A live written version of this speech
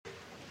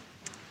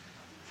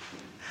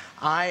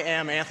I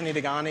am Anthony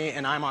Degani,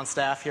 and I'm on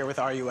staff here with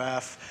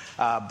RUF.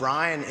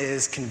 Brian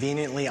is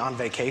conveniently on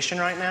vacation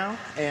right now,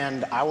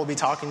 and I will be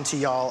talking to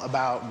y'all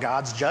about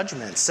God's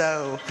judgment.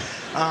 So,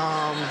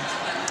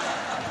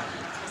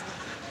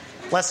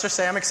 let's just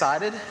say I'm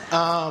excited.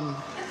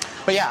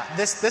 But yeah,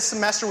 this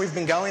semester we've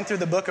been going through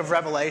the book of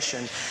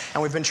Revelation,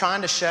 and we've been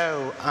trying to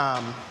show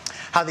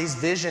how these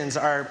visions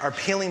are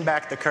peeling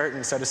back the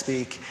curtain, so to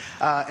speak,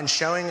 and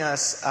showing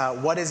us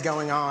what is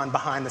going on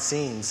behind the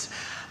scenes.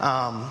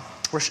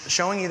 We're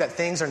showing you that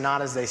things are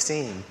not as they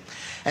seem.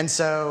 And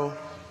so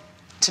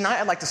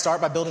tonight I'd like to start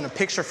by building a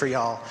picture for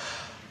y'all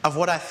of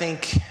what I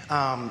think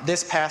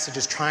this passage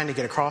is trying to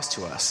get across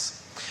to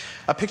us.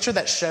 A picture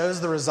that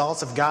shows the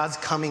results of God's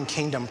coming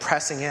kingdom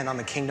pressing in on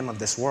the kingdom of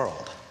this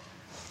world.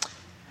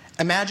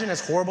 Imagine,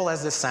 as horrible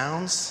as this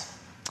sounds,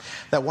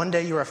 that one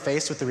day you are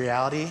faced with the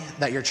reality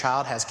that your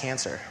child has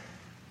cancer.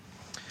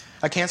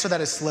 A cancer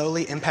that is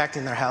slowly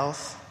impacting their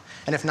health,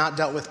 and if not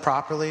dealt with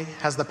properly,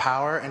 has the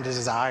power and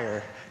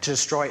desire to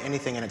destroy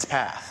anything in its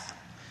path.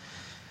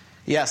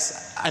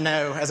 Yes, I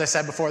know, as I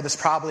said before, this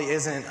probably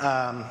isn't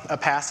a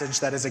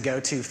passage that is a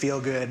go-to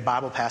feel-good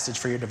Bible passage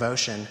for your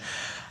devotion.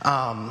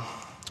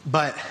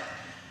 But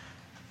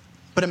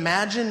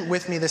imagine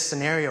with me this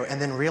scenario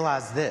and then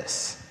realize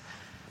this,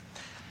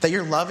 that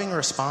your loving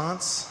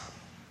response,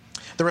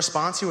 the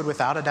response you would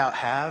without a doubt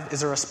have,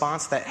 is a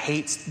response that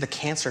hates the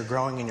cancer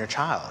growing in your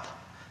child.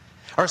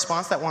 A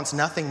response that wants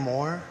nothing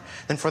more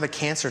than for the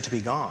cancer to be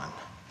gone,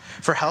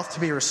 for health to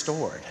be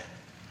restored.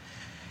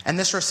 And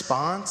this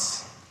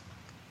response,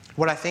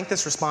 what I think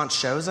this response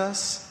shows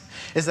us,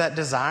 is that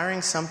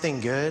desiring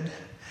something good,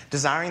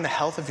 desiring the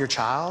health of your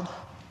child,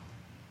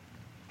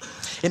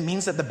 it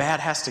means that the bad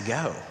has to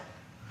go.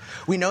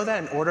 We know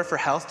that in order for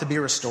health to be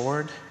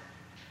restored,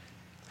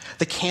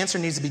 the cancer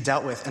needs to be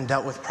dealt with and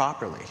dealt with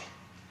properly.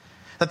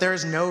 That there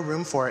is no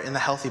room for it in the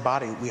healthy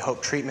body we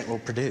hope treatment will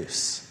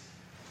produce.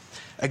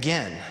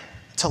 Again,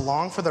 to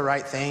long for the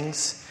right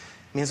things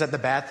means that the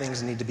bad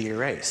things need to be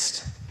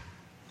erased.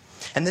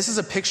 And this is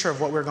a picture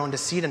of what we're going to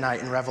see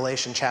tonight in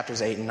Revelation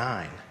chapters 8 and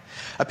 9.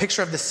 A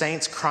picture of the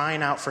saints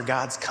crying out for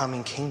God's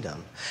coming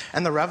kingdom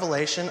and the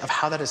revelation of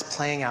how that is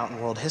playing out in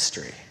world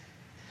history.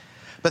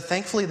 But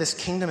thankfully, this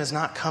kingdom is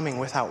not coming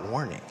without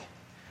warning.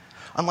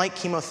 Unlike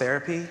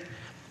chemotherapy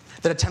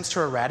that attempts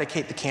to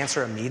eradicate the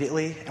cancer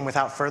immediately and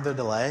without further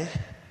delay,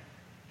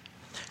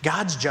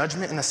 God's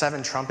judgment in the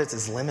 7 trumpets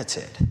is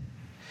limited.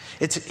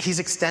 He's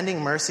extending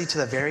mercy to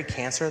the very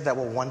cancer that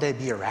will one day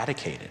be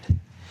eradicated.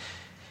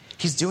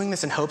 He's doing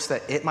this in hopes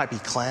that it might be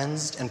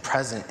cleansed and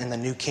present in the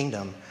new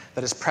kingdom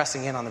that is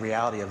pressing in on the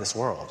reality of this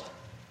world.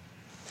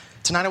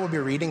 Tonight I will be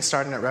reading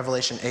starting at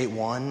Revelation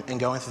 8:1 and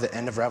going through the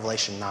end of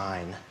Revelation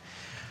 9.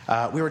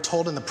 We were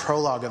told in the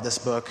prologue of this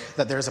book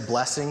that there's a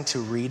blessing to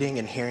reading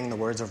and hearing the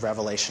words of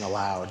Revelation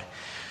aloud.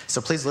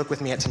 So please look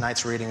with me at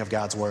tonight's reading of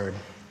God's word.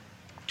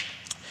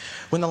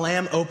 When the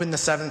Lamb opened the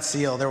 7th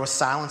seal, there was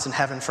silence in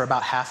heaven for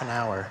about half an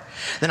hour.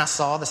 Then I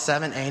saw the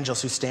 7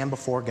 angels who stand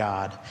before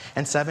God,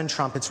 and 7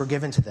 trumpets were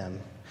given to them.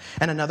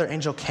 And another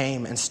angel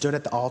came and stood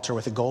at the altar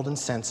with a golden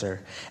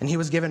censer, and he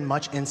was given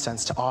much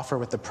incense to offer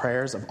with the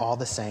prayers of all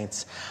the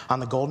saints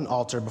on the golden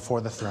altar before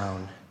the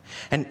throne.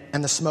 And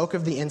the smoke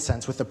of the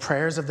incense with the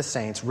prayers of the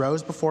saints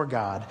rose before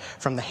God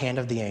from the hand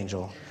of the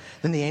angel.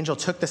 Then the angel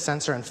took the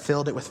censer and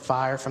filled it with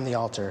fire from the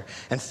altar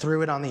and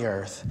threw it on the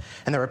earth.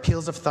 And there were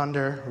peals of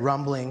thunder,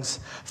 rumblings,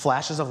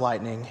 flashes of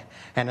lightning,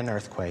 and an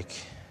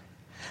earthquake.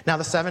 Now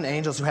the 7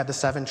 angels who had the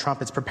 7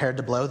 trumpets prepared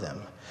to blow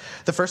them.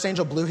 The first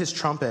angel blew his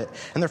trumpet,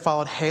 and there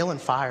followed hail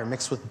and fire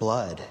mixed with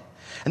blood.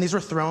 And these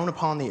were thrown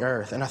upon the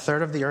earth, and a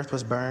third of the earth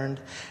was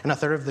burned, and a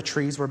third of the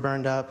trees were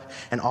burned up,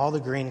 and all the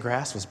green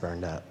grass was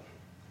burned up.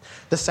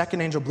 The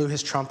second angel blew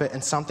his trumpet,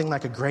 and something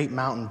like a great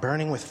mountain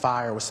burning with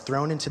fire was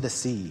thrown into the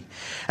sea.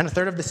 And a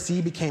third of the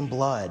sea became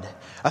blood.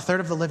 A third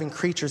of the living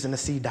creatures in the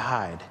sea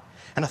died,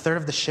 and a third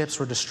of the ships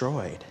were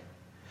destroyed.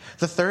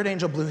 The third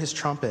angel blew his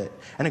trumpet,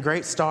 and a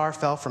great star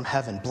fell from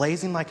heaven,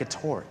 blazing like a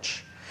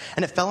torch.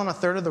 And it fell on a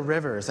third of the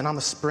rivers and on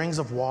the springs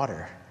of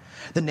water.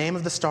 The name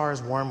of the star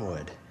is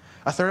Wormwood.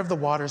 A third of the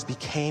waters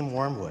became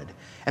wormwood,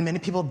 and many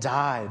people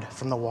died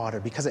from the water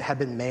because it had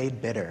been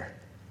made bitter.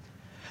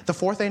 The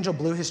fourth angel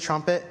blew his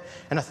trumpet,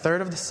 and a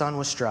third of the sun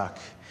was struck,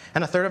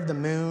 and a third of the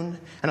moon,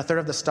 and a third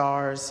of the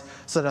stars,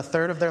 so that a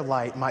third of their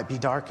light might be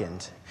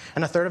darkened,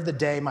 and a third of the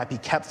day might be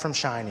kept from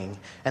shining,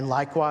 and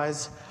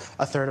likewise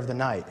a third of the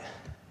night.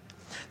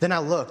 Then I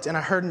looked, and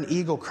I heard an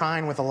eagle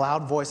crying with a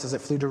loud voice as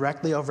it flew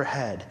directly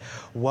overhead.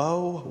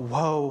 Woe,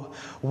 woe,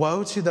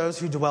 woe to those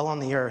who dwell on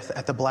the earth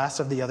at the blast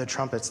of the other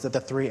trumpets that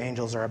the 3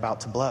 angels are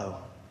about to blow.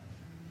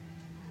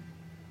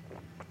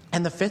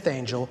 And the 5th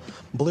angel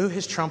blew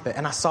his trumpet,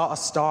 and I saw a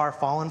star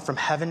fallen from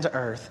heaven to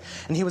earth,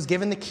 and he was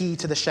given the key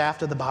to the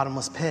shaft of the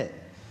bottomless pit.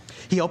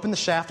 He opened the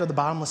shaft of the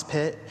bottomless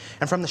pit,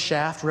 and from the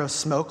shaft rose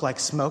smoke like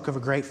smoke of a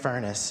great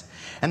furnace,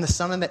 and the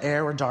sun and the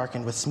air were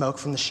darkened with smoke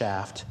from the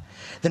shaft.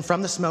 Then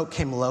from the smoke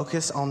came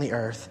locusts on the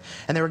earth,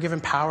 and they were given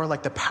power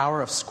like the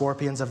power of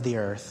scorpions of the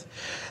earth.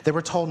 They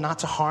were told not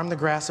to harm the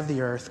grass of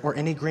the earth or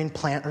any green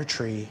plant or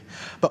tree,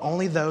 but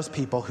only those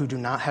people who do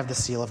not have the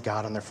seal of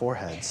God on their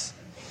foreheads.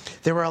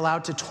 They were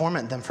allowed to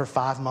torment them for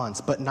 5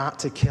 months, but not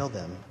to kill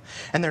them.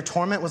 And their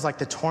torment was like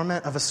the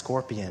torment of a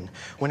scorpion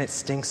when it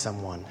stings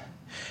someone.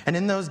 And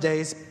in those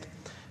days,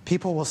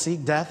 people will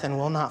seek death and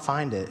will not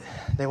find it.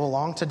 They will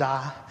long to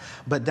die,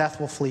 but death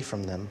will flee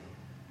from them.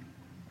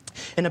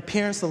 In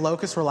appearance, the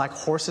locusts were like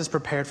horses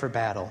prepared for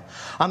battle.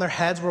 On their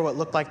heads were what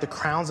looked like the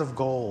crowns of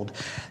gold.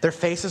 Their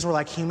faces were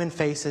like human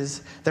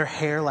faces, their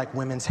hair like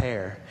women's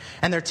hair,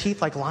 and their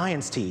teeth like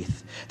lions'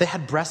 teeth. They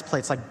had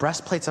breastplates like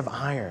breastplates of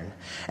iron,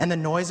 and the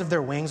noise of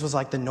their wings was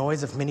like the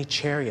noise of many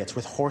chariots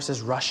with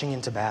horses rushing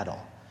into battle.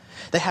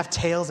 They have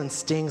tails and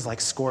stings like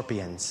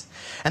scorpions,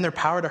 and their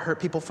power to hurt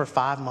people for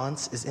 5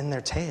 months is in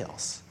their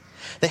tails.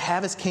 They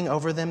have as king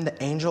over them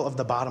the angel of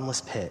the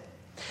bottomless pit.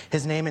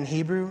 His name in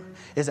Hebrew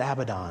is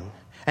Abaddon,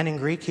 and in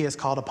Greek he is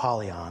called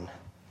Apollyon.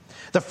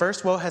 The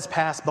first woe has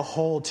passed.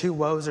 Behold, 2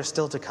 woes are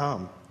still to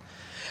come.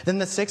 Then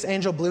the 6th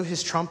angel blew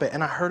his trumpet,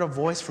 and I heard a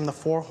voice from the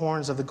 4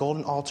 horns of the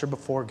golden altar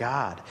before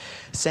God,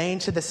 saying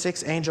to the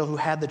 6th angel who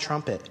had the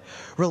trumpet,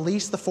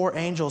 "Release the 4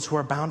 angels who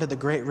are bound at the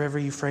great river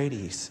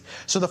Euphrates."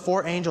 So the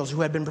 4 angels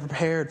who had been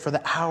prepared for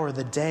the hour,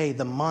 the day,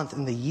 the month,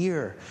 and the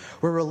year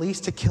were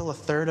released to kill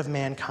 1/3 of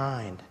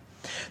mankind.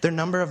 Their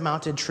number of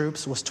mounted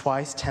troops was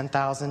twice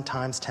 10,000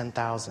 times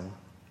 10,000.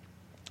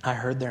 I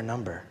heard their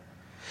number.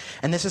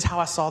 And this is how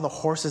I saw the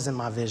horses in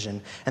my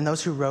vision and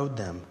those who rode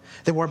them.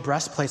 They wore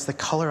breastplates the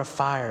color of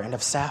fire and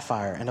of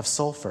sapphire and of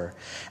sulfur.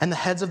 And the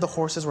heads of the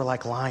horses were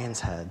like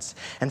lions' heads.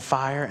 And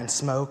fire and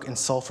smoke and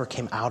sulfur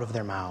came out of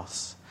their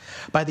mouths.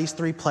 By these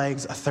 3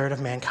 plagues, 1/3 of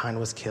mankind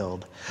was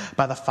killed,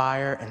 by the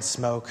fire and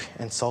smoke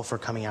and sulfur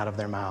coming out of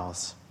their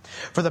mouths.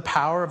 For the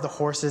power of the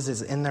horses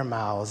is in their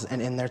mouths and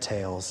in their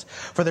tails.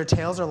 For their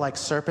tails are like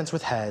serpents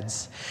with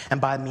heads, and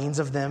by means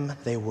of them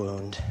they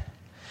wound.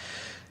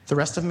 The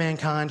rest of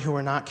mankind who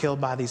were not killed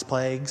by these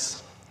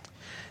plagues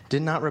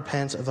did not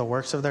repent of the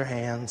works of their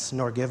hands,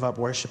 nor give up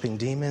worshiping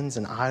demons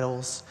and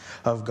idols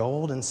of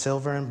gold and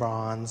silver and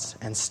bronze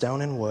and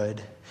stone and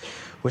wood,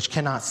 which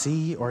cannot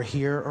see or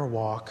hear or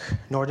walk,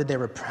 nor did they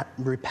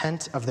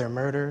repent of their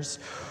murders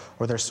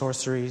or their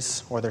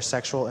sorceries or their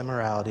sexual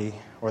immorality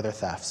or their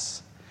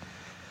thefts.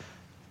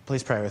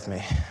 Please pray with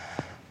me.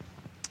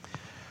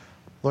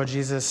 Lord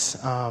Jesus,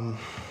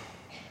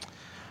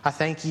 I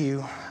thank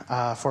you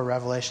for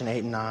Revelation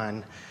 8 and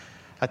 9,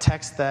 a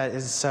text that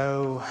is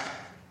so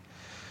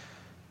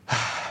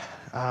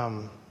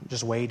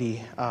just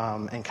weighty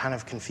and kind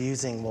of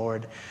confusing,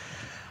 Lord.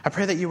 I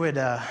pray that you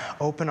would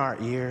open our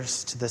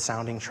ears to the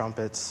sounding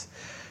trumpets,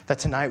 that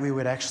tonight we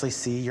would actually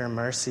see your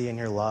mercy and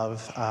your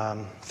love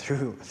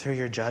through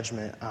your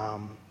judgment.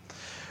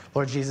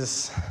 Lord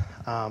Jesus,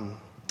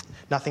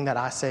 nothing that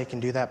I say can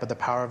do that, but the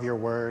power of your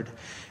word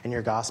and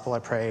your gospel, I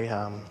pray,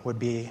 would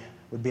be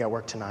at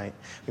work tonight.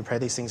 We pray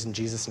these things in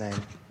Jesus' name.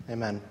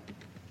 Amen.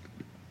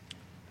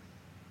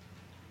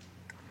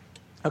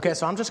 Okay,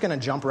 so I'm just going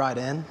to jump right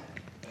in.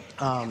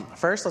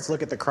 First, let's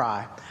look at the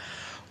cry.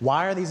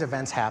 Why are these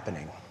events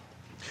happening?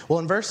 Well,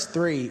 in verse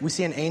 3, we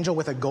see an angel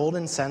with a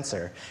golden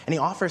censer, and he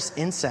offers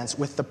incense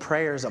with the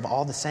prayers of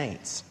all the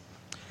saints.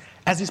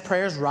 As these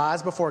prayers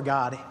rise before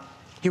God,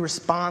 he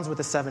responds with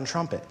the 7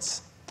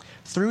 trumpets.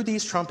 Through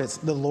these trumpets,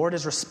 the Lord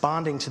is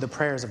responding to the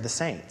prayers of the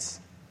saints.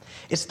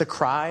 It's the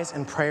cries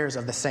and prayers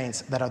of the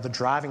saints that are the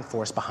driving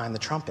force behind the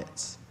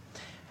trumpets.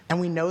 And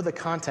we know the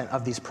content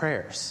of these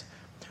prayers.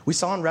 We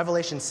saw in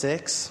Revelation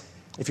 6,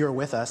 if you were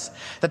with us,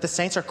 that the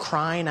saints are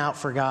crying out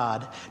for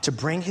God to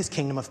bring his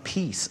kingdom of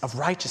peace, of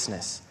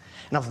righteousness,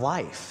 and of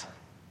life.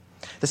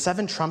 The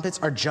 7 trumpets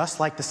are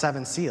just like the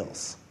 7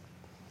 seals.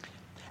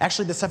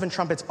 Actually, the 7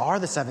 trumpets are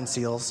the 7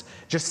 seals,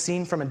 just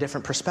seen from a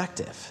different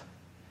perspective,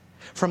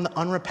 from the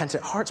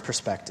unrepentant heart's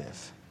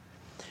perspective.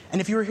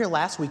 And if you were here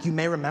last week, you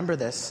may remember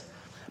this,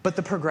 but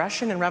the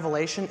progression in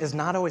Revelation is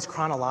not always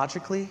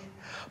chronologically,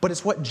 but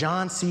it's what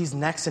John sees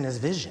next in his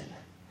vision.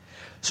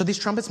 So these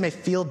trumpets may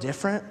feel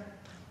different,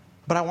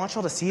 but I want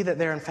y'all to see that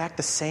they're in fact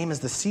the same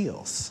as the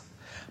seals,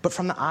 but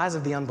from the eyes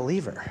of the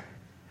unbeliever.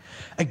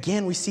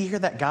 Again, we see here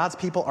that God's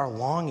people are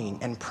longing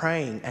and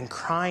praying and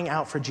crying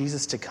out for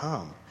Jesus to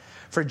come,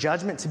 for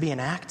judgment to be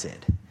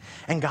enacted.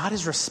 And God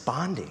is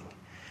responding,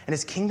 and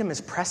his kingdom is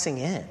pressing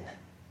in.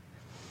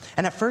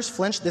 And at first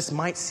flinch, this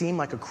might seem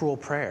like a cruel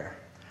prayer.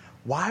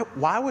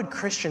 Why would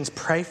Christians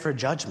pray for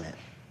judgment?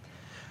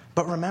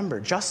 But remember,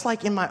 just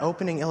like in my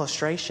opening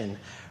illustration,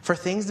 for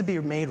things to be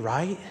made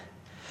right,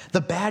 the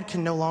bad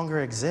can no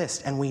longer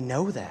exist, and we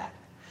know that.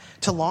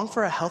 To long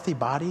for a healthy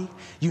body,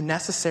 you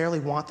necessarily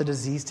want the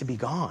disease to be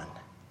gone.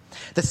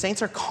 The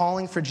saints are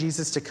calling for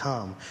Jesus to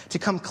come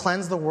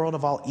cleanse the world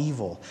of all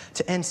evil,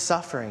 to end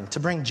suffering, to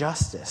bring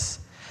justice.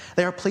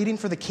 They are pleading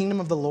for the kingdom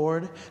of the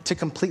Lord to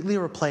completely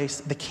replace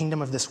the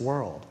kingdom of this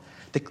world,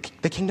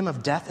 the kingdom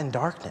of death and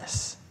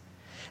darkness.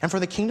 And for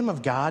the kingdom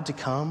of God to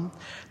come,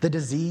 the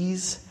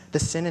disease, the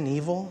sin and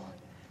evil,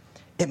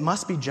 it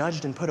must be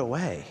judged and put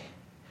away.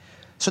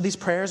 So these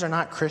prayers are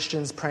not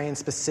Christians praying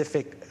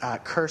specific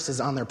curses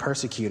on their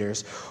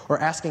persecutors or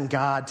asking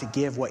God to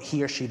give what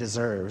he or she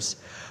deserves.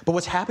 But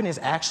what's happening is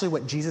actually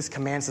what Jesus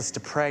commands us to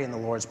pray in the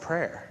Lord's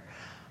Prayer.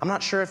 I'm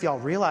not sure if y'all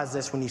realize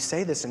this when you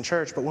say this in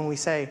church, but when we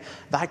say,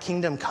 thy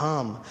kingdom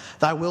come,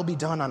 thy will be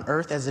done on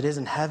earth as it is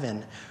in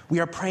heaven, we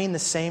are praying the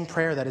same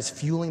prayer that is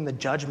fueling the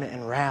judgment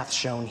and wrath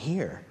shown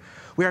here.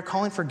 We are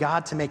calling for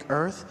God to make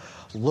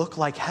earth look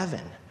like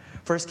heaven,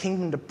 for his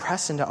kingdom to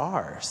press into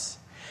ours.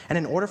 And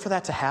in order for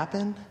that to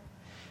happen,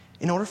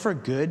 in order for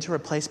good to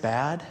replace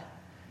bad,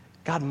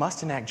 God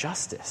must enact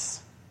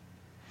justice.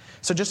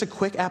 So just a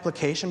quick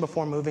application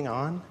before moving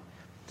on.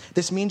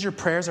 This means your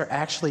prayers are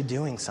actually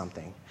doing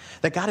something,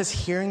 that God is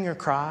hearing your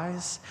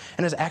cries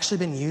and has actually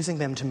been using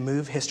them to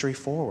move history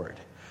forward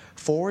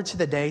to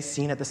the day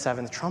seen at the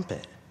seventh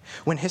trumpet,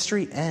 when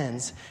history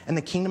ends and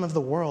the kingdom of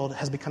the world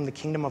has become the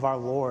kingdom of our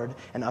Lord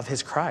and of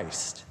his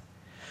Christ.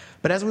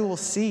 But as we will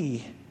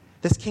see,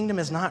 this kingdom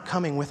is not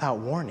coming without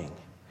warning.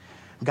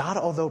 God,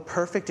 although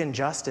perfect in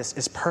justice,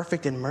 is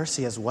perfect in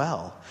mercy as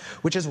well,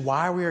 which is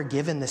why we are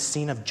given this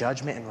scene of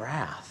judgment and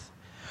wrath,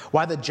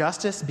 why the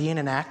justice being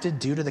enacted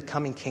due to the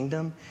coming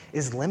kingdom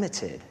is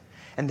limited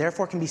and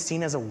therefore can be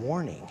seen as a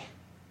warning,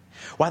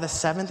 why the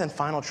seventh and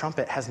final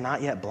trumpet has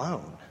not yet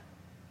blown.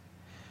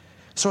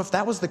 So if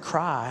that was the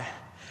cry,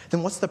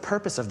 then what's the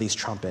purpose of these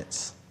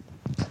trumpets?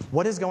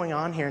 What is going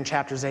on here in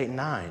chapters 8 and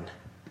 9?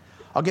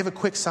 I'll give a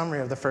quick summary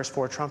of the first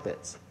four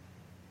trumpets.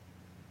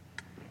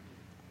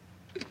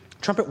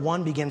 Trumpet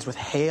 1 begins with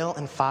hail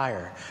and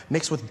fire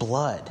mixed with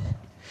blood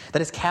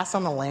that is cast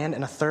on the land,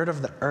 and a third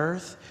of the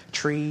earth,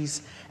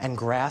 trees, and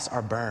grass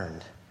are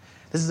burned.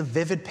 This is a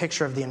vivid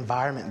picture of the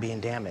environment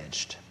being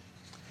damaged.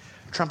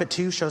 Trumpet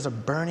 2 shows a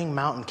burning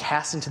mountain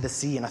cast into the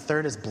sea, and a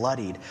third is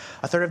bloodied.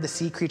 A third of the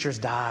sea creatures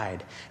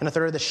died, and a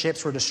third of the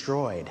ships were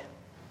destroyed.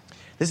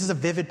 This is a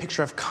vivid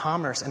picture of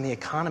commerce and the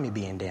economy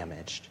being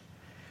damaged.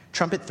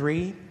 Trumpet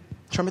 3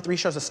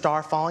 shows a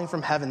star falling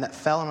from heaven that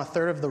fell on a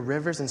third of the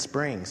rivers and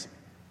springs,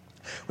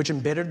 which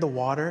embittered the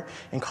water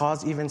and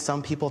caused even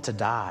some people to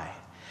die.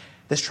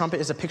 This trumpet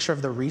is a picture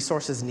of the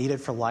resources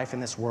needed for life in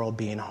this world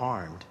being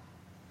harmed.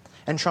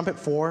 And trumpet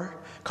 4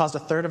 caused a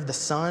third of the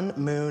sun,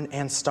 moon,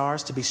 and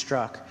stars to be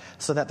struck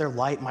so that their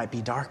light might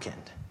be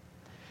darkened.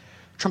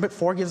 Trumpet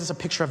 4 gives us a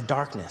picture of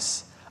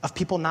darkness, of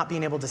people not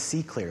being able to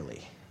see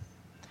clearly.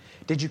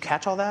 Did you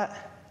catch all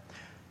that?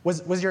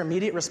 Was your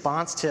immediate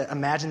response to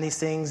imagine these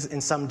things in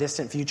some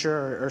distant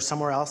future or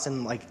somewhere else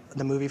in like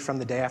the movie From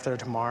the Day After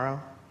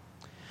Tomorrow?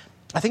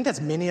 I think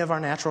that's many of our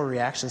natural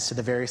reactions to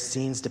the various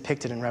scenes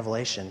depicted in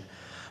Revelation.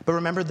 But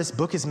remember, this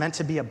book is meant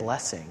to be a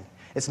blessing.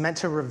 It's meant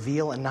to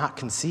reveal and not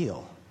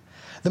conceal.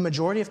 The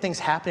majority of things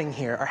happening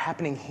here are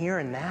happening here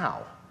and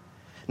now,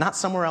 not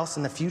somewhere else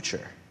in the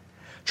future.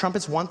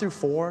 Trumpets 1 through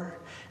 4,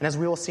 and as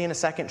we will see in a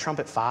second,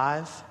 trumpet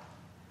 5,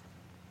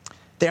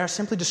 they are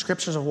simply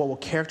descriptions of what will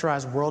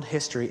characterize world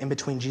history in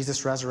between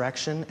Jesus'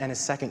 resurrection and his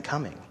second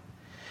coming.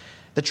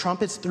 The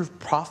trumpets, through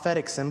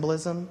prophetic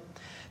symbolism,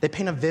 they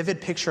paint a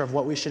vivid picture of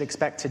what we should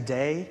expect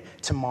today,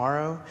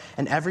 tomorrow,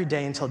 and every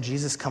day until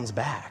Jesus comes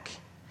back.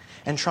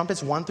 And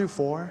trumpets 1 through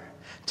 4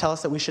 tell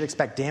us that we should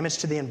expect damage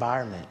to the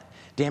environment,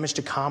 damage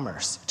to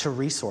commerce, to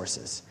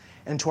resources,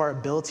 and to our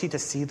ability to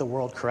see the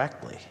world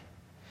correctly.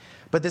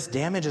 But this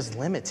damage is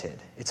limited.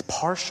 It's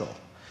partial,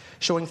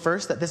 showing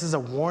first that this is a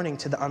warning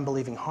to the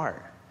unbelieving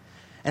heart.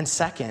 And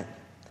second,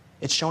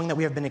 it's showing that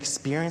we have been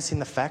experiencing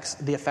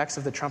the effects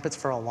of the trumpets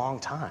for a long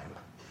time.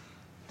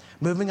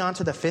 Moving on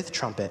to the fifth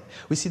trumpet,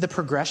 we see the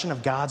progression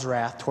of God's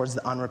wrath towards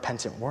the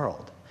unrepentant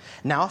world,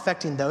 now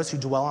affecting those who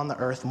dwell on the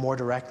earth more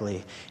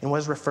directly in what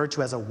is referred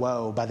to as a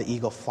woe by the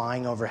eagle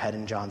flying overhead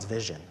in John's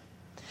vision.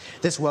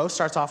 This woe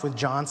starts off with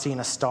John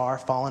seeing a star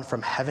fallen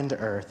from heaven to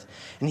earth,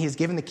 and he is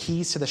given the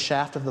keys to the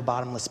shaft of the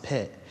bottomless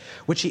pit,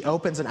 which he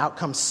opens, and out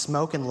comes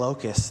smoke and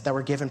locusts that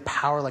were given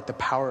power like the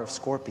power of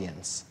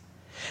scorpions.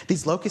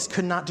 These locusts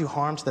could not do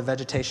harm to the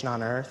vegetation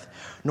on earth,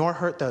 nor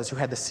hurt those who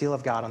had the seal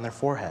of God on their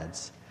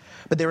foreheads.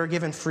 But they were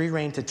given free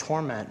rein to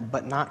torment,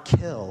 but not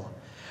kill,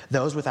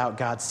 those without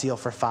God's seal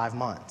for 5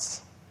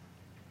 months.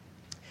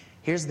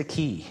 Here's the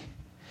key.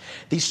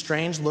 These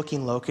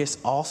strange-looking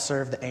locusts all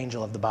serve the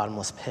angel of the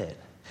bottomless pit,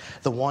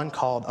 the one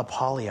called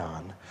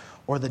Apollyon,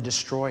 or the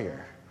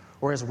destroyer,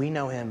 or as we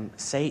know him,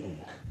 Satan.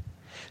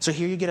 So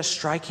here you get a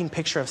striking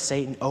picture of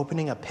Satan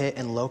opening a pit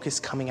and locusts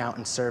coming out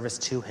in service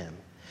to him,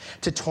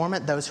 to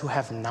torment those who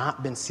have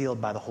not been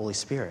sealed by the Holy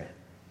Spirit.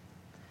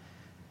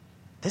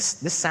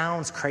 This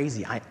sounds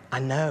crazy, I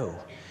know.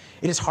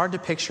 It is hard to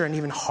picture and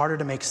even harder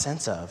to make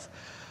sense of.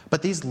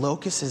 But these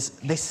locusts,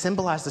 they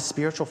symbolize the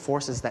spiritual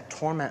forces that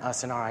torment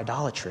us in our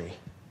idolatry.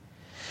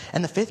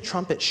 And the fifth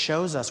trumpet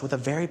shows us with a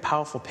very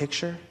powerful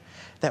picture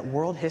that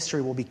world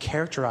history will be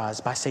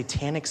characterized by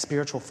satanic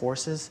spiritual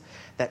forces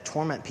that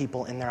torment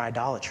people in their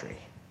idolatry.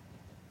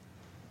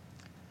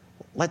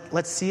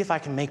 Let's see if I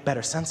can make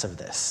better sense of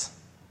this.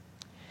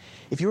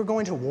 If you were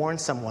going to warn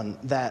someone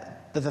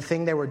that the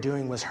thing they were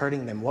doing was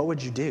hurting them, what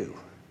would you do?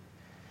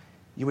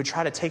 You would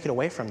try to take it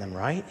away from them,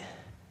 right?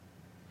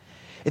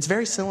 It's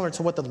very similar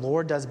to what the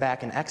Lord does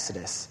back in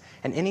Exodus,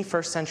 and any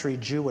first century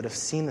Jew would have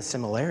seen the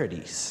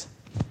similarities.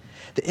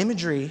 The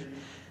imagery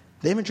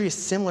is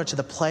similar to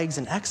the plagues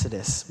in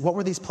Exodus. What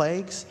were these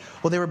plagues?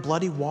 Well, they were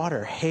bloody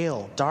water,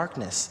 hail,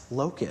 darkness,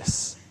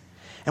 locusts.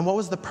 And what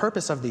was the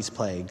purpose of these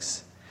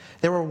plagues?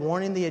 They were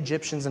warning the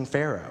Egyptians and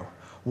Pharaoh,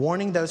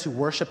 warning those who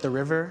worship the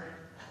river,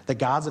 the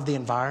gods of the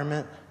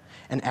environment,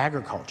 and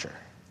agriculture.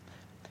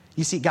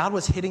 You see, God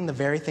was hitting the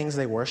very things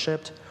they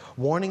worshiped,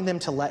 warning them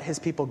to let his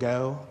people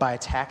go by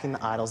attacking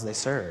the idols they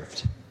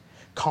served,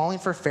 calling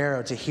for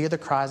Pharaoh to hear the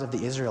cries of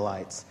the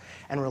Israelites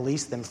and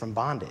release them from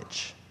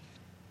bondage.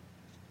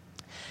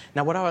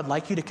 Now, what I would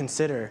like you to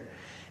consider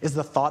is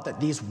the thought that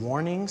these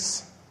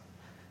warnings,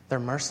 they're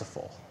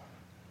merciful.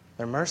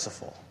 They're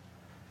merciful.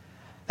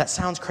 That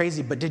sounds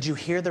crazy, but did you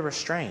hear the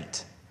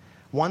restraint?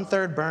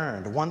 1/3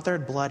 burned,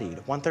 1/3 bloodied,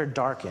 1/3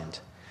 darkened.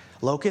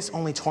 Locusts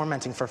only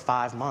tormenting for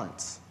 5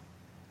 months.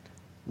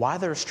 Why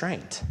the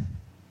restraint?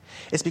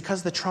 It's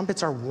because the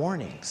trumpets are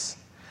warnings.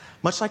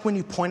 Much like when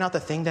you point out the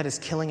thing that is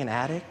killing an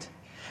addict,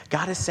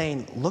 God is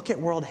saying, look at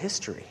world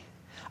history.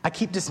 I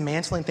keep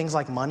dismantling things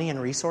like money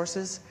and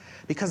resources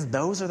because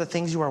those are the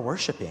things you are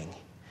worshiping.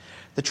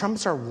 The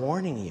trumpets are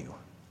warning you.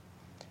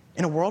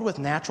 In a world with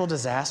natural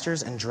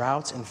disasters and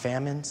droughts and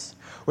famines,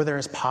 where there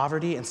is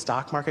poverty and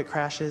stock market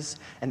crashes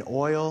and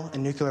oil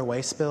and nuclear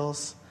waste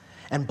spills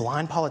and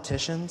blind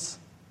politicians,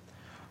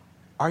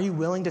 are you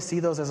willing to see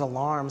those as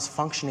alarms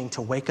functioning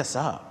to wake us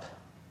up?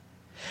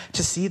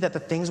 To see that the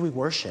things we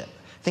worship,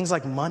 things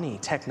like money,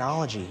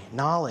 technology,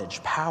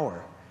 knowledge,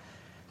 power,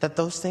 that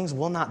those things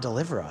will not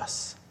deliver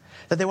us,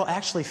 that they will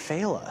actually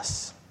fail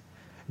us.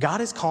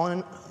 God is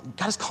calling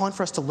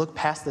for us to look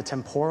past the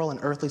temporal and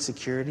earthly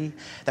security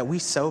that we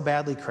so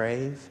badly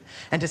crave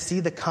and to see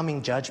the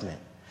coming judgment,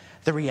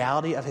 the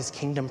reality of his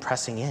kingdom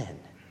pressing in.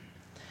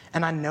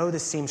 And I know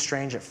this seems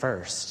strange at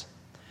first,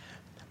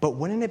 but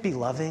wouldn't it be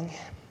loving?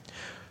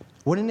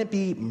 Wouldn't it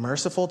be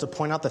merciful to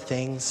point out the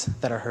things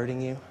that are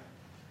hurting you?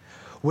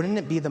 Wouldn't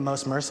it be the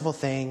most merciful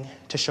thing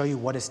to show you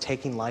what is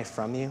taking life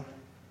from you?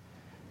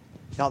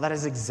 Y'all, that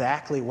is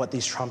exactly what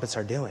these trumpets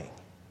are doing.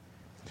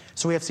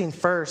 So we have seen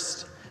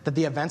first that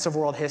the events of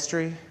world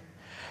history,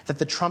 that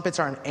the trumpets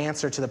are an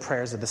answer to the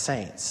prayers of the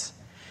saints.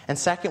 And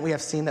second, we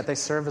have seen that they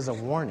serve as a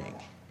warning.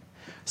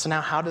 So now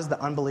how does the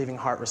unbelieving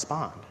heart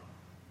respond?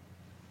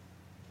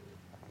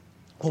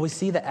 Well, we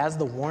see that as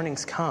the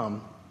warnings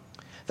come,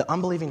 the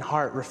unbelieving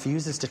heart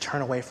refuses to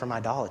turn away from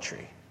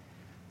idolatry.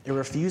 It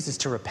refuses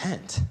to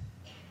repent.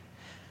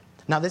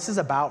 Now, this is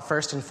about,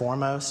 first and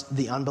foremost,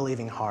 the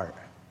unbelieving heart.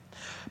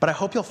 But I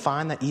hope you'll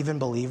find that even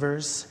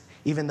believers,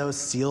 even those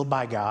sealed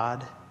by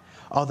God,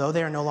 although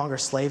they are no longer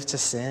slaves to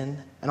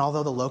sin, and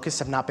although the locusts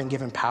have not been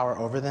given power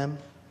over them,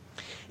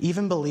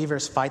 even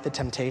believers fight the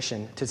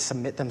temptation to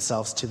submit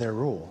themselves to their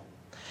rule.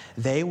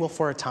 They will,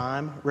 for a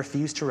time,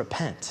 refuse to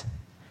repent.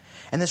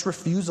 And this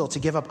refusal to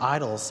give up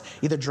idols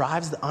either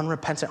drives the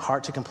unrepentant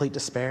heart to complete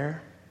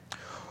despair,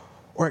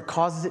 or it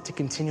causes it to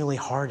continually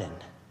harden,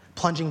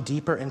 plunging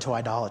deeper into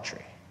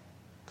idolatry.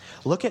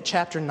 Look at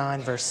chapter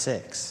 9, verse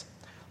 6.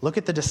 Look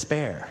at the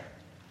despair.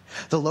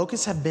 The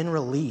locusts have been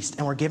released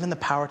and were given the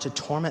power to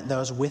torment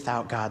those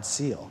without God's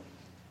seal.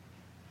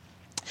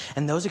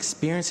 And those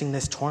experiencing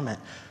this torment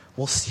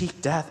will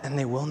seek death and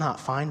they will not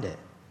find it.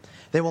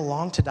 They will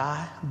long to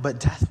die, but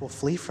death will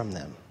flee from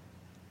them.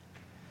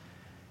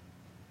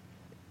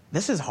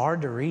 This is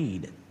hard to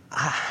read.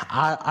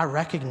 I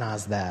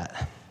recognize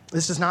that.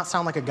 This does not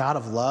sound like a God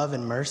of love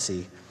and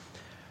mercy,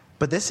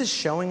 but this is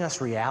showing us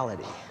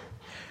reality.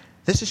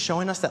 This is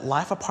showing us that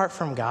life apart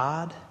from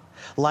God,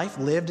 life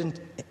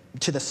lived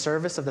to the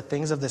service of the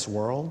things of this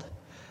world,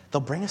 they'll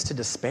bring us to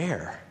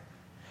despair.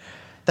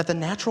 That the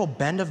natural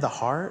bend of the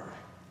heart,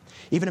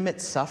 even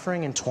amidst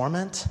suffering and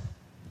torment,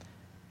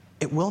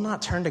 it will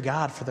not turn to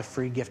God for the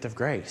free gift of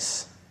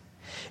grace.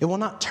 It will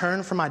not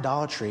turn from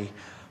idolatry,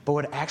 but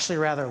would actually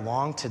rather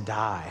long to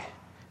die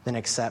than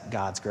accept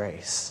God's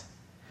grace,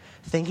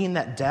 thinking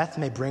that death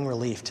may bring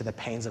relief to the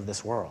pains of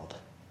this world.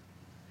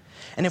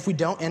 And if we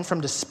don't end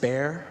from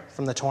despair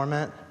from the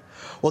torment,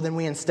 well, then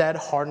we instead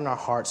harden our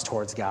hearts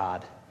towards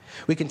God.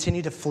 We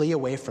continue to flee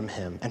away from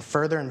him and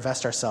further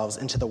invest ourselves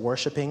into the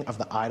worshiping of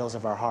the idols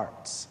of our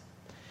hearts.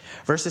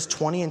 Verses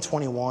 20 and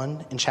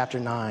 21 in chapter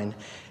 9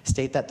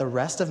 state that the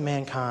rest of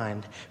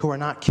mankind who were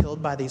not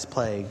killed by these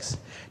plagues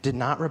did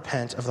not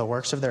repent of the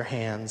works of their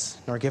hands,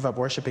 nor give up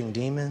worshiping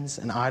demons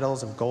and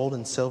idols of gold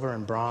and silver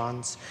and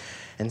bronze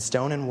and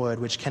stone and wood,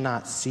 which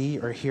cannot see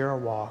or hear or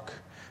walk,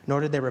 nor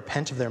did they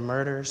repent of their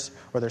murders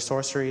or their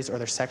sorceries or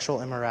their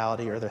sexual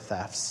immorality or their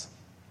thefts.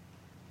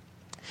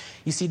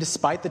 You see,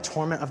 despite the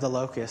torment of the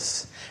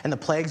locusts and the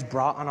plagues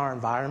brought on our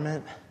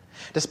environment,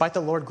 despite the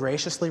Lord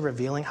graciously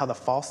revealing how the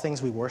false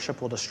things we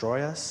worship will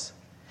destroy us,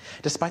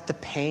 despite the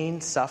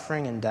pain,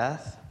 suffering, and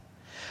death,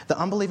 the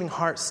unbelieving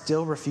heart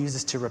still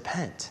refuses to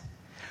repent,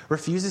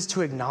 refuses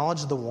to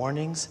acknowledge the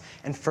warnings,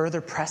 and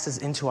further presses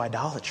into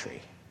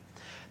idolatry.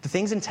 The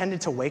things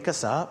intended to wake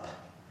us up,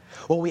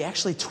 well, we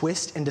actually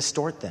twist and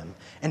distort them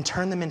and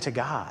turn them into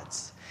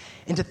gods,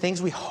 into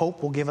things we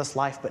hope will give us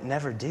life but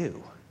never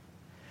do.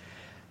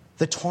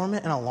 The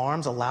torment and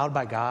alarms allowed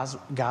by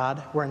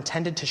God were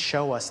intended to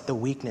show us the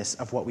weakness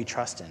of what we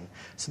trust in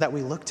so that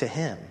we look to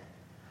him,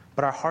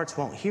 but our hearts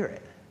won't hear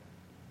it.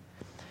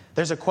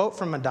 There's a quote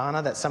from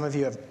Madonna that some of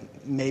you have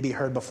maybe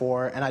heard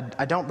before, and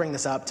I don't bring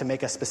this up to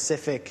make a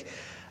specific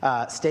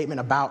statement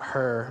about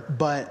her,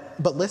 but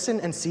listen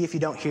and see if you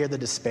don't hear the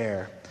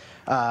despair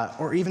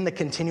or even the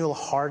continual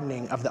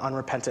hardening of the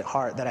unrepentant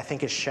heart that I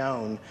think is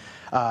shown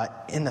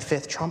in the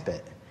fifth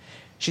trumpet.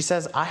 She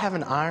says, "I have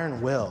an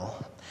iron will,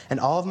 and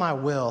all of my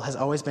will has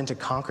always been to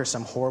conquer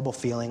some horrible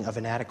feeling of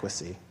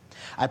inadequacy.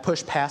 I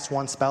push past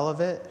one spell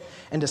of it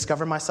and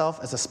discover myself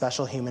as a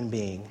special human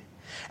being.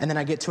 And then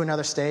I get to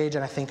another stage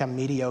and I think I'm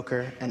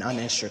mediocre and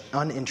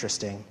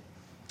uninteresting.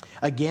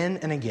 Again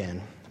and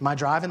again, my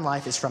drive in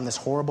life is from this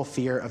horrible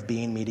fear of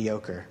being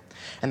mediocre.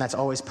 And that's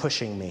always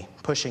pushing me.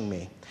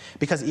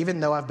 Because even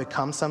though I've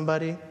become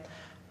somebody,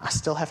 I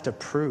still have to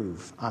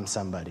prove I'm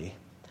somebody.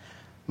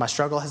 My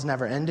struggle has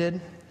never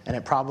ended, and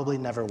it probably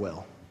never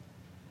will."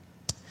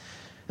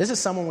 This is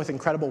someone with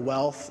incredible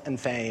wealth and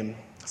fame,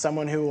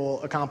 someone who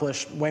will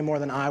accomplish way more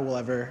than I will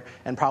ever,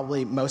 and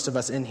probably most of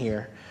us in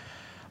here.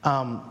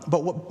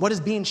 But what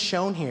is being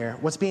shown here,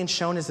 what's being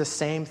shown is the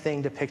same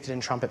thing depicted in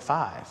Trumpet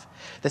 5,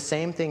 the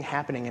same thing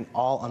happening in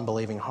all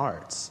unbelieving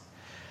hearts,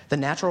 the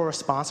natural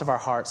response of our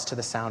hearts to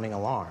the sounding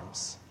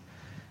alarms,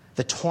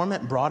 the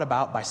torment brought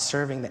about by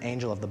serving the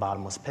angel of the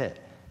bottomless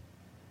pit.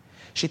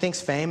 She thinks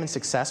fame and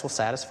success will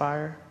satisfy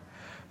her,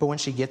 but when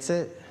she gets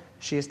it,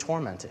 she is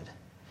tormented.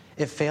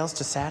 It fails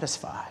to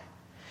satisfy.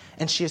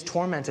 And she is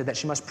tormented that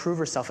she must prove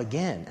herself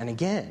again and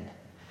again.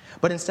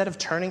 But instead of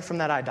turning from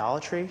that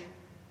idolatry,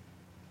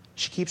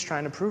 she keeps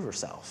trying to prove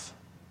herself.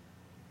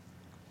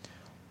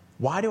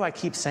 Why do I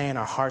keep saying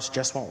our hearts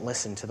just won't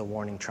listen to the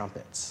warning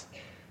trumpets?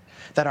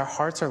 That our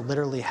hearts are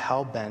literally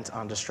hell-bent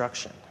on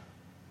destruction.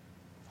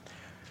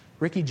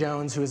 Ricky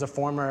Jones, who is a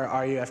former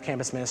RUF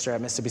campus minister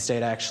at Mississippi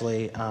State,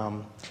 actually,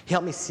 he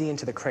helped me see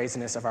into the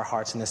craziness of our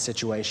hearts in this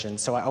situation,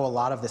 so I owe a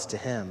lot of this to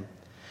him.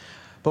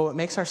 But what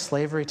makes our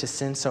slavery to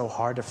sin so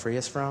hard to free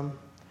us from,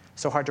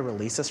 so hard to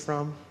release us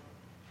from,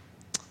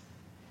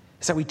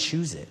 is that we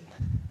choose it.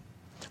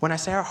 When I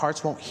say our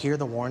hearts won't hear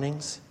the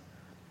warnings,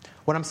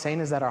 what I'm saying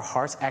is that our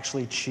hearts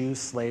actually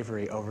choose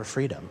slavery over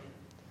freedom.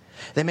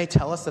 They may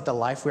tell us that the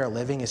life we are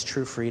living is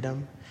true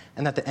freedom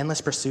and that the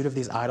endless pursuit of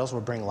these idols will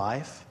bring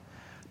life,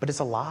 but it's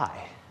a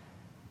lie.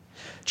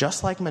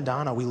 Just like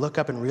Madonna, we look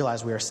up and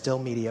realize we are still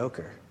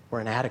mediocre.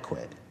 We're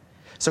inadequate.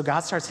 So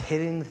God starts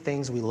hitting the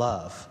things we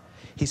love.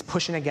 He's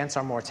pushing against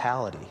our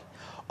mortality,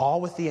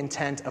 all with the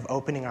intent of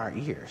opening our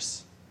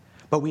ears.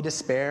 But we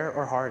despair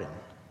or harden,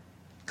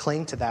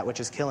 cling to that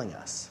which is killing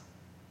us.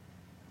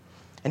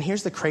 And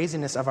here's the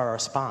craziness of our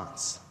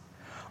response,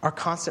 our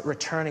constant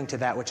returning to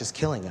that which is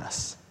killing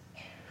us.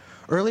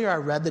 Earlier I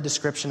read the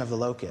description of the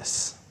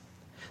locusts.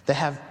 They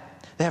have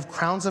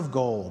crowns of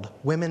gold,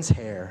 women's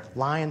hair,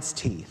 lion's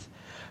teeth,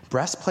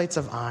 breastplates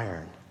of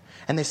iron,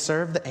 and they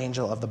serve the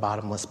angel of the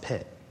bottomless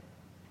pit.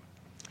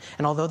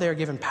 And although they are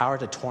given power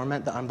to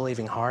torment the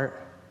unbelieving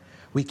heart,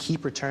 we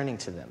keep returning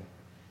to them.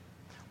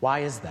 Why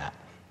is that?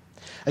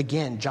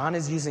 Again, John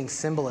is using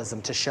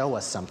symbolism to show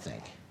us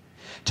something,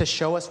 to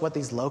show us what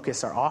these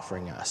locusts are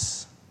offering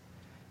us.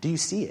 Do you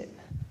see it?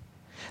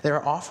 They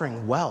are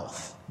offering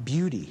wealth,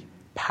 beauty,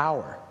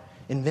 power,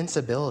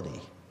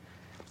 invincibility.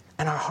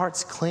 And our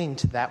hearts cling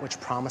to that which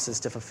promises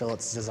to fulfill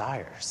its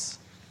desires.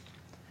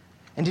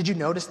 And did you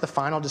notice the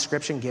final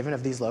description given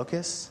of these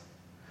locusts?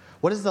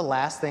 What is the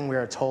last thing we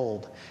are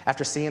told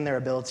after seeing their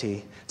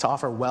ability to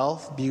offer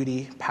wealth,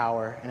 beauty,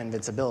 power, and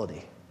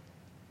invincibility?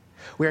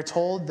 We are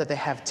told that they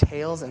have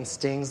tails and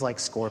stings like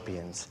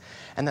scorpions,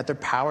 and that their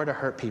power to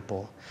hurt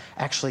people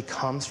actually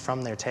comes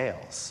from their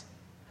tails.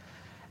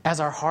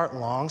 As our heart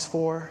longs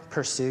for,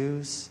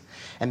 pursues,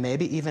 and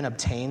maybe even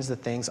obtains the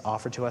things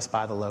offered to us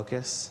by the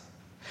locusts,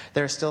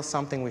 there is still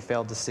something we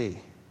failed to see.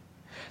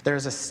 There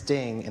is a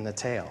sting in the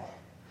tail.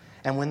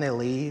 And when they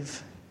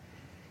leave,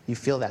 you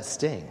feel that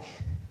sting.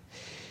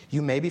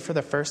 You maybe for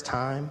the first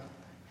time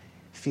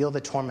feel the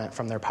torment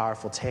from their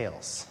powerful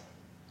tails.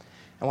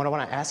 And what I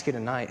want to ask you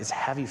tonight is,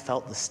 have you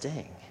felt the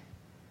sting?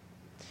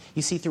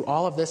 You see, through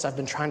all of this, I've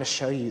been trying to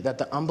show you that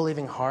the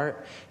unbelieving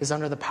heart is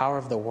under the power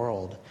of the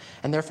world,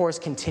 and therefore is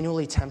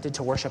continually tempted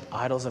to worship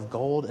idols of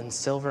gold and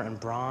silver and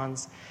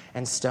bronze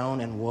and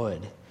stone and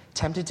wood,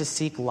 tempted to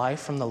seek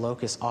life from the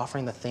locusts,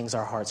 offering the things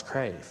our hearts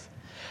crave.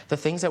 The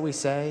things that we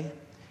say,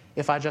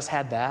 if I just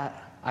had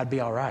that, I'd be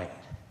all right.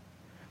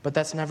 But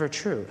that's never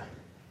true,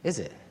 is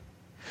it?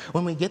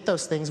 When we get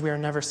those things, we are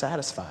never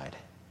satisfied.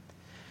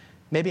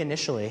 Maybe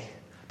initially,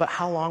 but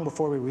how long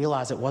before we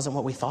realize it wasn't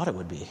what we thought it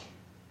would be?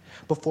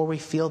 Before we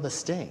feel the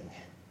sting?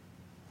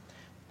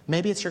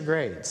 Maybe it's your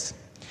grades.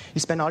 You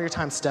spend all your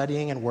time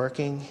studying and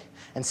working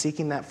and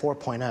seeking that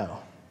 4.0,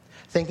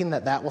 thinking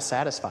that that will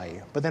satisfy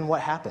you. But then what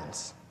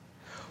happens?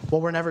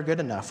 Well, we're never good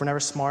enough. We're never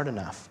smart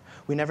enough.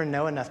 We never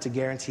know enough to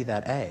guarantee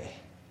that A.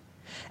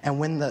 And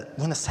when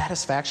the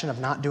satisfaction of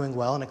not doing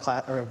well in a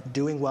class or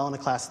doing well in a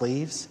class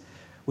leaves,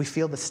 we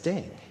feel the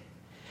sting.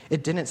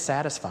 It didn't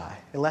satisfy.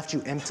 It left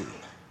you empty.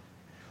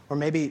 Or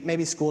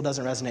maybe school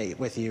doesn't resonate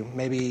with you.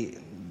 Maybe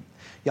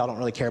y'all don't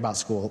really care about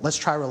school. Let's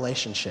try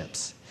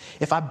relationships.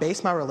 If I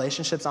base my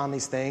relationships on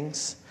these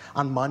things,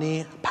 on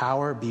money,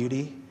 power,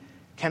 beauty,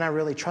 can I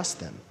really trust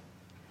them?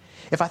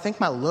 If I think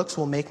my looks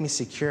will make me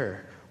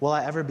secure, will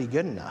I ever be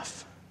good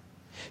enough?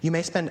 You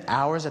may spend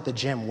hours at the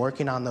gym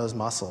working on those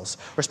muscles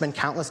or spend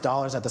countless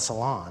dollars at the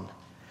salon.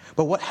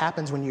 But what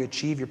happens when you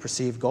achieve your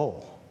perceived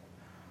goal?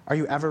 Are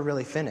you ever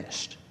really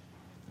finished?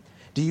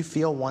 Do you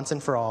feel once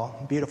and for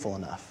all beautiful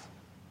enough?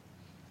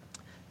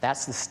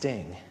 That's the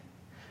sting.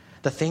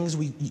 The things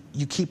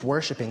you keep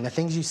worshiping, the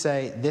things you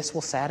say, this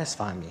will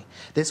satisfy me,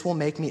 this will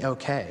make me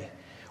okay.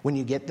 When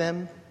you get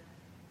them,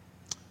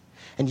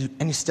 and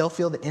you still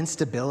feel the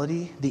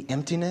instability, the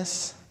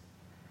emptiness,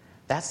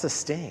 that's the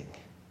sting.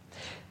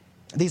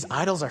 These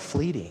idols are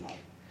fleeting.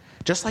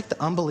 Just like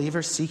the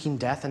unbelievers seeking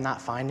death and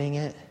not finding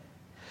it,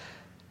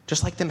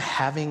 just like them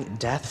having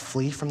death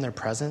flee from their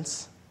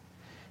presence,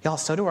 y'all,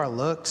 so do our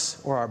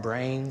looks or our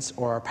brains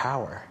or our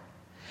power.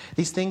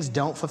 These things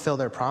don't fulfill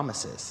their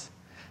promises.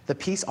 The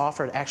peace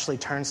offered actually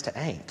turns to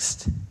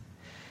angst.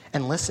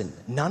 And listen,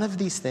 none of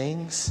these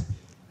things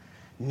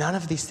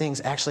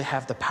actually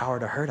have the power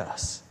to hurt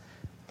us.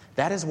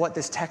 That is what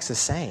this text is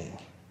saying.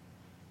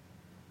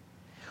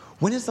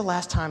 When is the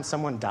last time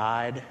someone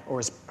died or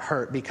was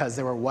hurt because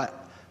they were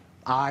what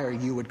I or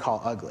you would call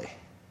ugly?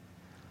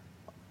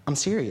 I'm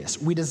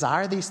serious. We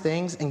desire these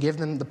things and give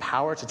them the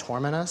power to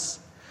torment us,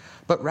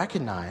 but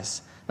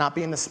recognize, not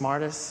being the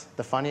smartest,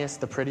 the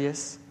funniest, the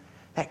prettiest,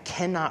 that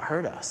cannot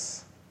hurt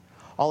us.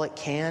 All it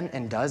can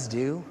and does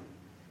do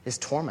is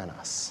torment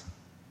us.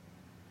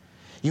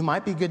 You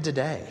might be good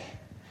today.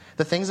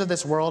 The things of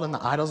this world and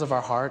the idols of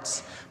our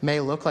hearts may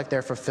look like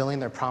they're fulfilling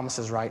their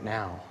promises right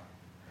now.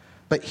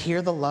 But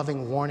hear the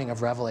loving warning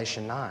of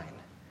Revelation 9.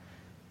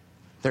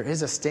 There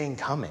is a sting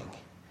coming,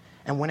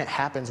 and when it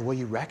happens, will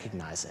you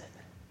recognize it?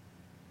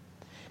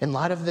 In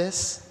light of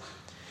this,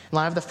 in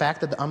light of the fact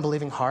that the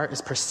unbelieving heart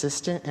is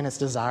persistent in its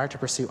desire to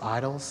pursue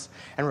idols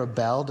and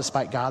rebel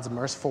despite God's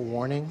merciful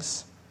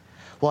warnings,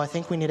 well, I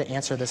think we need to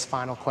answer this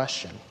final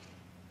question.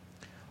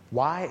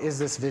 Why is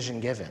this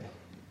vision given?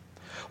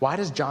 Why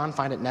does John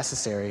find it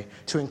necessary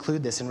to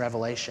include this in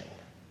Revelation?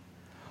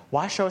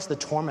 Why show us the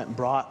torment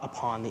brought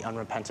upon the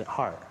unrepentant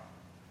heart?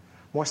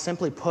 More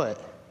simply put,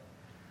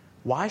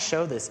 why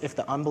show this if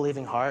the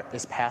unbelieving heart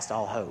is past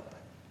all hope?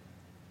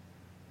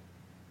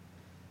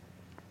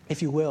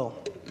 If you will,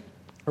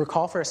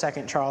 recall for a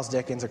second Charles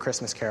Dickens' A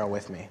Christmas Carol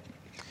with me.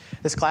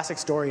 This classic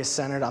story is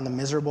centered on the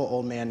miserable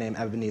old man named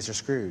Ebenezer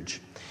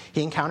Scrooge.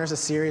 He encounters a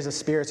series of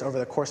spirits over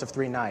the course of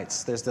 3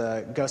 nights. There's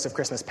the ghost of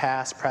Christmas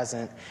past,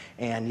 present,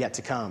 and yet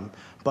to come.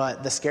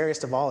 But the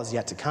scariest of all is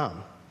yet to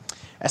come.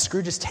 As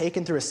Scrooge is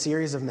taken through a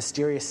series of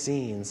mysterious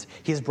scenes,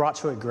 he is brought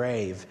to a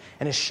grave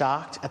and is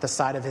shocked at the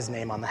sight of his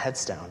name on the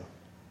headstone.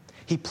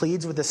 He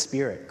pleads with the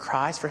spirit,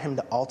 cries for him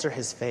to alter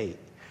his fate,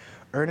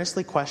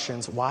 earnestly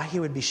questions why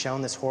he would be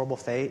shown this horrible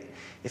fate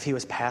if he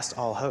was past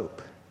all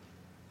hope.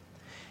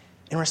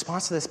 In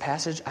response to this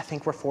passage, I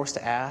think we're forced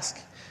to ask,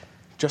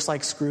 just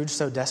like Scrooge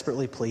so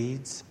desperately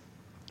pleads,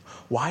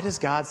 why does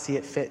God see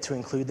it fit to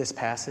include this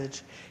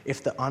passage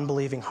if the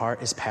unbelieving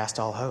heart is past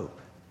all hope?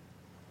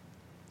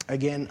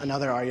 Again,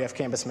 another RUF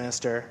campus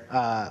minister,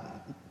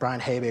 Brian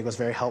Habig, was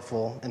very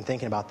helpful in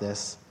thinking about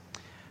this.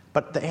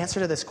 But the answer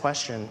to this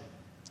question,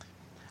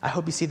 I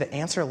hope you see the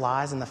answer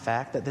lies in the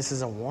fact that this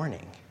is a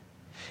warning.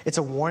 It's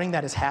a warning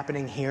that is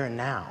happening here and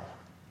now.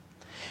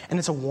 And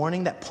it's a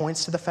warning that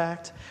points to the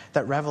fact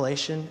that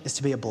Revelation is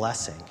to be a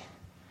blessing,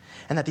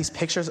 and that these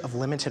pictures of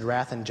limited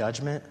wrath and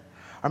judgment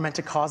are meant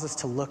to cause us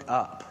to look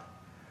up,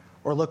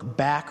 or look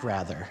back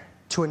rather,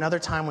 to another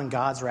time when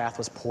God's wrath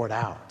was poured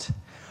out.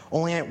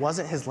 Only it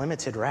wasn't his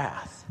limited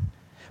wrath,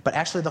 but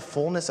actually the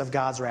fullness of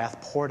God's wrath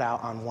poured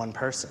out on one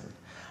person,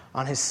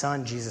 on his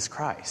son, Jesus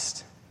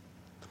Christ.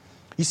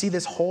 You see,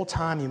 this whole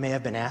time you may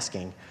have been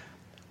asking,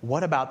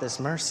 what about this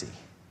mercy?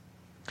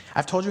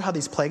 I've told you how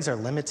these plagues are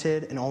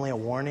limited and only a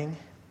warning,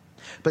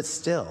 but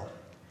still,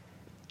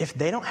 if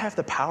they don't have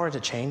the power to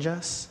change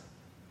us,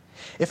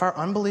 if our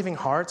unbelieving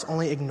hearts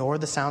only ignore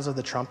the sounds of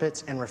the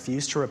trumpets and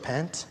refuse to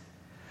repent,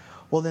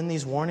 well, then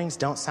these warnings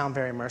don't sound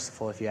very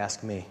merciful if you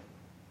ask me.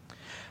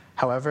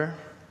 However,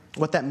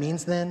 what that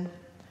means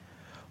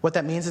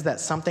is that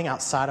something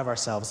outside of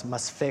ourselves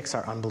must fix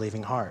our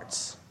unbelieving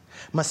hearts,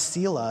 must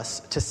seal us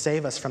to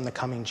save us from the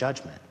coming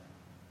judgment.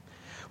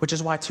 Which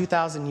is why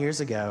 2,000 years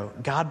ago,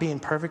 God, being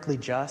perfectly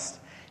just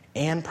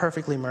and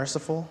perfectly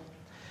merciful,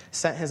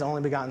 sent his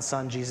only begotten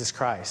Son, Jesus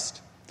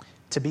Christ,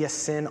 to be a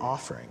sin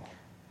offering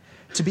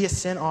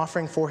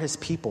for his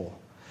people,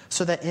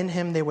 so that in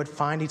him they would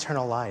find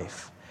eternal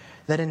life,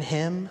 that in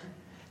him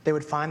they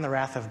would find the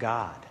wrath of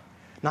God,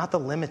 not the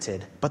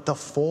limited, but the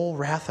full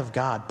wrath of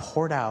God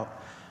poured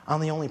out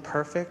on the only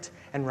perfect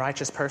and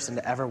righteous person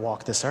to ever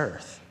walk this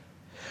earth,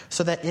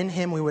 so that in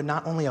him we would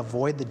not only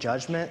avoid the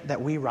judgment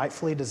that we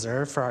rightfully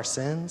deserve for our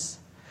sins,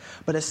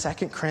 But as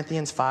 2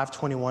 Corinthians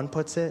 5:21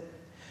 puts it,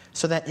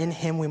 so that in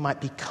him we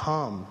might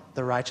become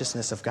the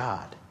righteousness of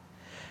God.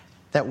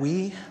 That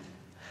we,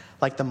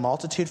 like the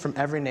multitude from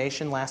every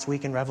nation last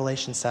week in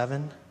Revelation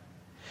 7,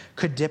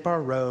 could dip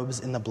our robes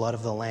in the blood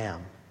of the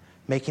Lamb,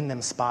 making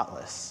them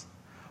spotless,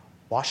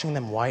 washing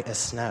them white as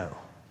snow.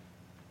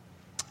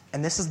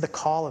 And this is the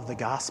call of the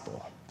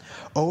gospel.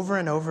 Over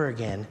and over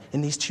again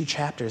in these 2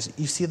 chapters,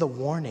 you see the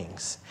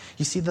warnings.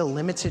 You see the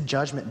limited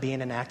judgment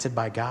being enacted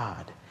by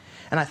God.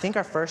 And I think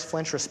our first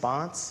flinch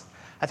response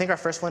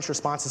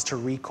is to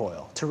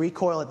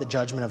recoil at the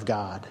judgment of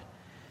God.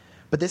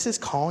 But this is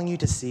calling you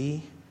to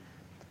see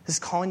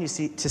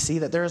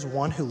that there is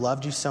one who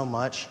loved you so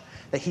much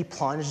that he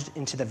plunged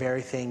into the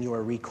very thing you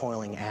are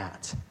recoiling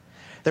at.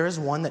 There is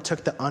one that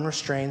took the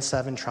unrestrained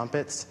 7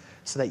 trumpets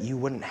so that you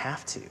wouldn't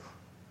have to.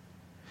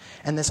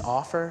 And this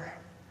offer,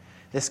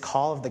 this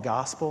call of the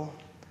gospel,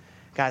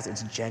 guys,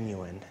 it's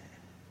genuine.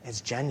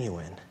 It's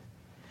genuine.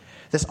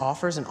 This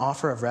offer is an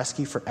offer of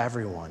rescue for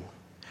everyone,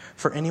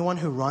 for anyone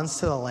who runs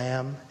to the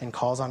Lamb and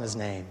calls on his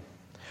name,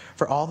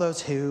 for all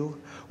those who,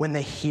 when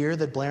they hear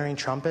the blaring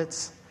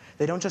trumpets,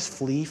 they don't just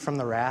flee from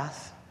the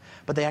wrath,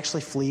 but they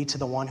actually flee to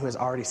the one who has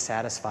already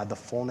satisfied the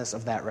fullness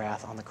of that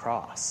wrath on the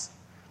cross.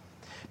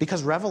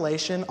 Because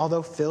Revelation,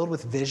 although filled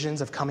with visions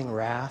of coming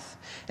wrath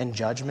and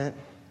judgment,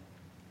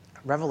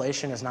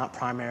 Revelation is not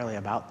primarily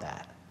about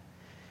that.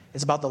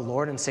 It's about the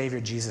Lord and Savior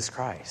Jesus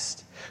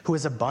Christ, who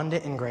is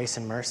abundant in grace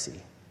and mercy,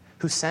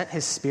 who sent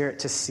his Spirit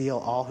to seal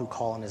all who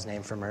call on his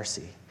name for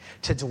mercy,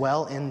 to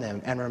dwell in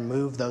them and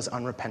remove those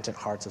unrepentant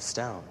hearts of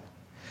stone,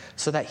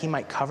 so that he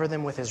might cover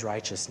them with his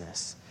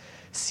righteousness,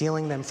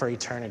 sealing them for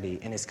eternity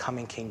in his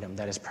coming kingdom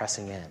that is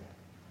pressing in.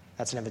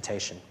 That's an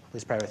invitation.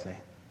 Please pray with me.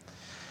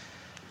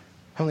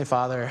 Heavenly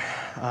Father,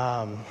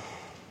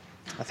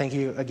 I thank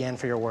you again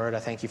for your word. I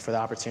thank you for the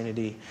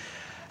opportunity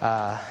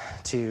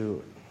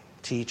to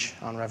teach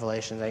on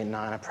Revelations 8 and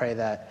 9. I pray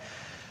that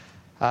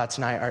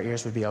tonight our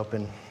ears would be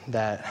open,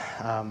 that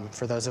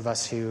for those of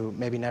us who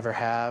maybe never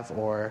have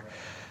or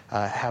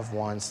have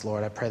once,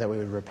 Lord, I pray that we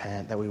would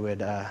repent, that we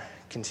would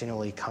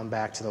continually come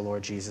back to the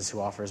Lord Jesus, who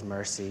offers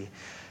mercy,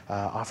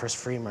 offers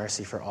free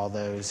mercy for all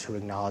those who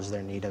acknowledge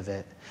their need of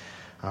it.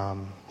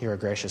 You're a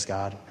gracious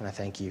God, and I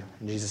thank you.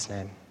 In Jesus'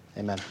 name,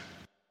 amen.